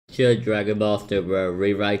Should Dragon Ball Super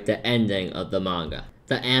rewrite the ending of the manga?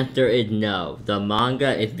 The answer is no. The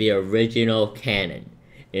manga is the original canon.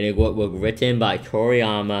 It is what was written by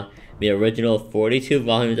Toriyama. The original 42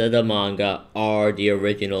 volumes of the manga are the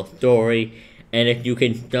original story, and if you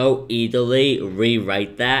can so easily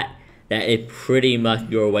rewrite that is pretty much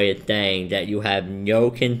your way of saying that you have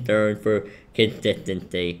no concern for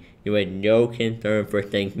consistency, you had no concern for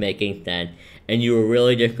things making sense, and you were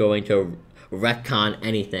really just going to retcon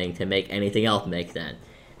anything to make anything else make sense.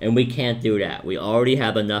 And we can't do that. We already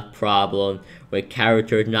have enough problems with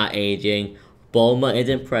characters not aging. Bulma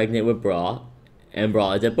isn't pregnant with Bra, and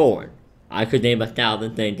Bra isn't born. I could name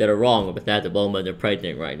 1,000 things that are wrong with the fact that Bulma isn't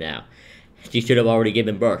pregnant right now. She should have already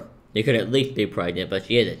given birth. She could at least be pregnant, but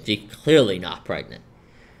she isn't. She's clearly not pregnant.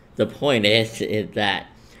 The point is that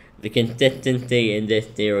the consistency in this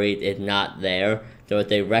series is not there. So if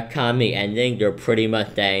they retcon the ending, they're pretty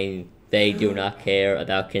much saying they do not care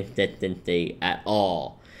about consistency at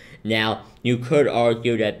all. Now, you could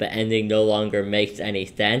argue that the ending no longer makes any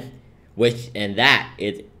sense, and that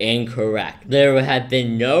is incorrect. There had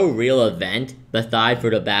been no real event besides for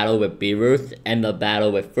the battle with Beerus and the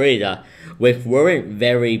battle with Frieza, which weren't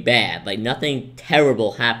very bad. Like, nothing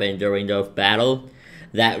terrible happened during those battles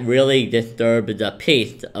that really disturbed the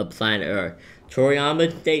peace of planet Earth.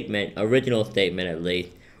 Toriyama's statement, original statement at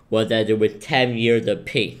least, was that it was 10 years of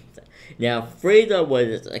peace. Now, Frieza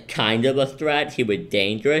was kind of a threat, he was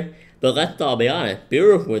dangerous, but let's all be honest,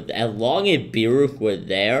 as long as Beerus was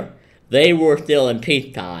there, they were still in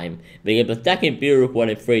peacetime, because the second Beerus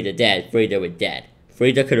wanted Frieza dead, Frieza was dead.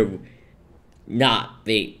 Frieza could have not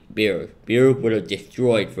beat Beerus. Beerus would have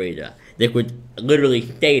destroyed Frieza. This was literally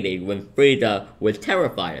stated when Frieza was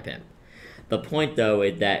terrified of him. The point though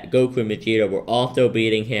is that Goku and Vegeta were also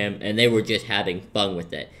beating him, and they were just having fun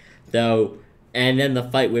with it. And then the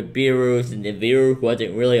fight with Beerus, and Beerus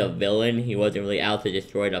wasn't really a villain, he wasn't really out to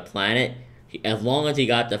destroy the planet. As long as he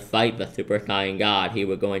got to fight the Super Saiyan God, he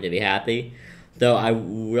was going to be happy. So I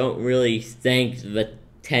don't really think the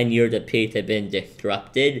 10 years of peace have been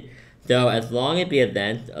disrupted. So as long as the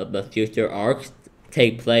events of the future arcs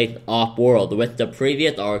take place off-world, which the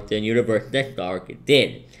previous arcs in Universe 6 arc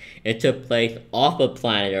did. It took place off of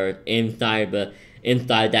planet Earth inside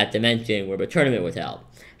that dimension where the tournament was held.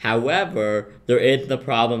 However, there is the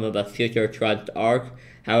problem of a future Trunks arc.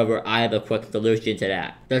 However, I have a quick solution to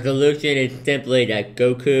that. The solution is simply that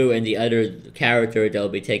Goku and the other characters that will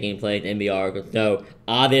be taking place in the arc. So,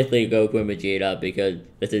 obviously Goku and Vegeta, because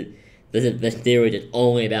this series is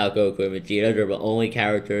only about Goku and Vegeta. They're the only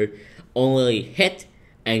characters. Only Hit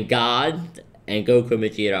and God and Goku and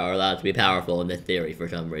Vegeta are allowed to be powerful in this series for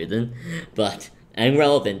some reason. And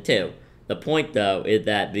relevant too. The point though is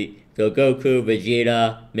that Goku,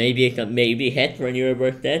 Vegeta, maybe Hit for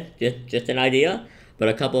Universe 6, just an idea. But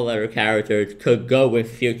a couple of other characters could go with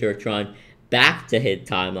future Trunks back to his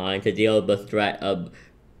timeline to deal with the threat of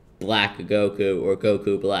Black Goku or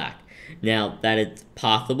Goku Black. Now, that is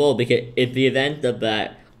possible because if the events of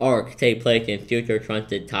that arc take place in future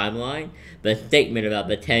Trunks' timeline, the statement about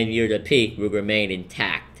the 10 years of peace would remain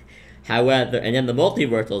intact. However, and then the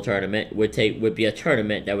multiversal tournament would be a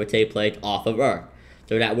tournament that would take place off of Earth.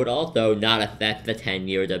 So that would also not affect the 10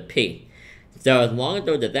 years of peace. So as long as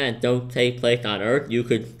those events don't take place on Earth, you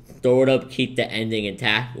could sort of keep the ending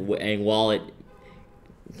intact and while it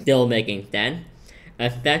still making sense.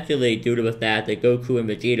 Especially due to the fact that Goku and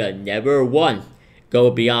Vegeta never once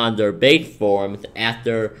go beyond their base forms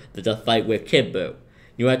after the fight with Kid Buu.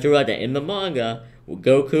 You have to realize that in the manga,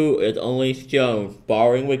 Goku is only shown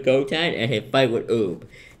sparring with Goten and his fight with Oob.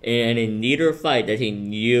 And in neither fight does he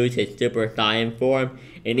use his Super Saiyan form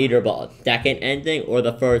in either the second ending or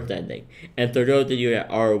the first ending. And for those of you that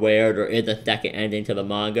are aware, there is a second ending to the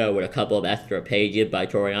manga with a couple of extra pages by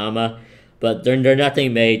Toriyama. But they're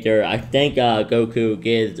nothing major. I think Goku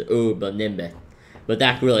gives Oob a Nimbus. But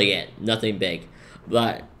that's really it. Nothing big.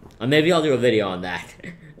 But maybe I'll do a video on that.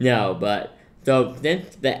 No, but so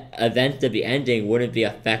since the events of the ending wouldn't be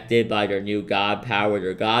affected by their new god powers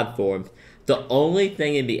or god forms, the only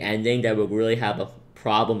thing in the ending that would really have a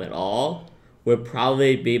problem at all would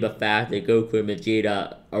probably be the fact that Goku and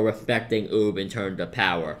Vegeta are respecting Oob in terms of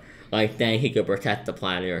power. Like saying he could protect the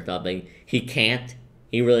planet or something. He can't.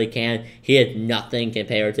 He really can't. He has nothing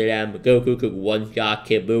compared to them. Goku could one-shot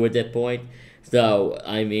Kid Buu at this point. So,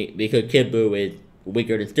 I mean, because Kid Buu is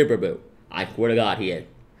weaker than Super Buu. I swear to God he is.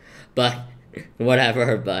 But,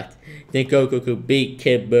 whatever, but I think Goku could beat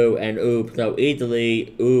Kid Buu and Oob so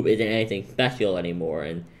easily. Oob isn't anything special anymore,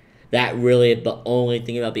 and that really is the only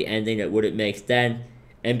thing about the ending that wouldn't make sense.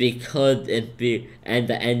 And because the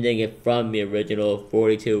ending is from the original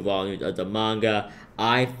 42 volumes of the manga,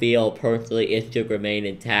 I feel personally it should remain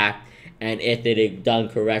intact, and if it is done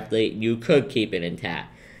correctly, you could keep it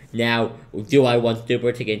intact. Now, do I want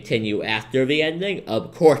Super to continue after the ending?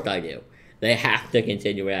 Of course I do. They have to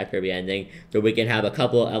continue after the ending, so we can have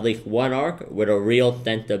at least one arc with a real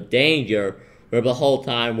sense of danger, where the whole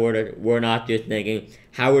time we're not just thinking,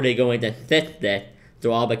 how are they going to fix this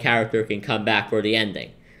so all the characters can come back for the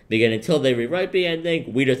ending? Because until they rewrite the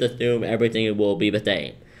ending, we just assume everything will be the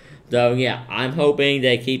same. So yeah, I'm hoping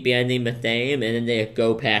they keep the ending the same and then they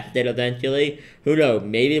go past it eventually. Who knows,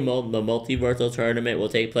 maybe the multiversal tournament will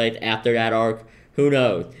take place after that arc. Who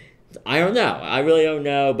knows? I don't know. I really don't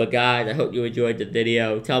know. But guys, I hope you enjoyed the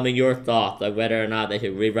video. Tell me your thoughts on whether or not they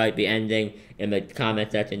should rewrite the ending in the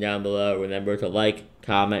comment section down below. Remember to like,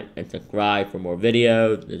 comment, and subscribe for more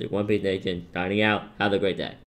videos. This is One Piece Nation signing out. Have a great day.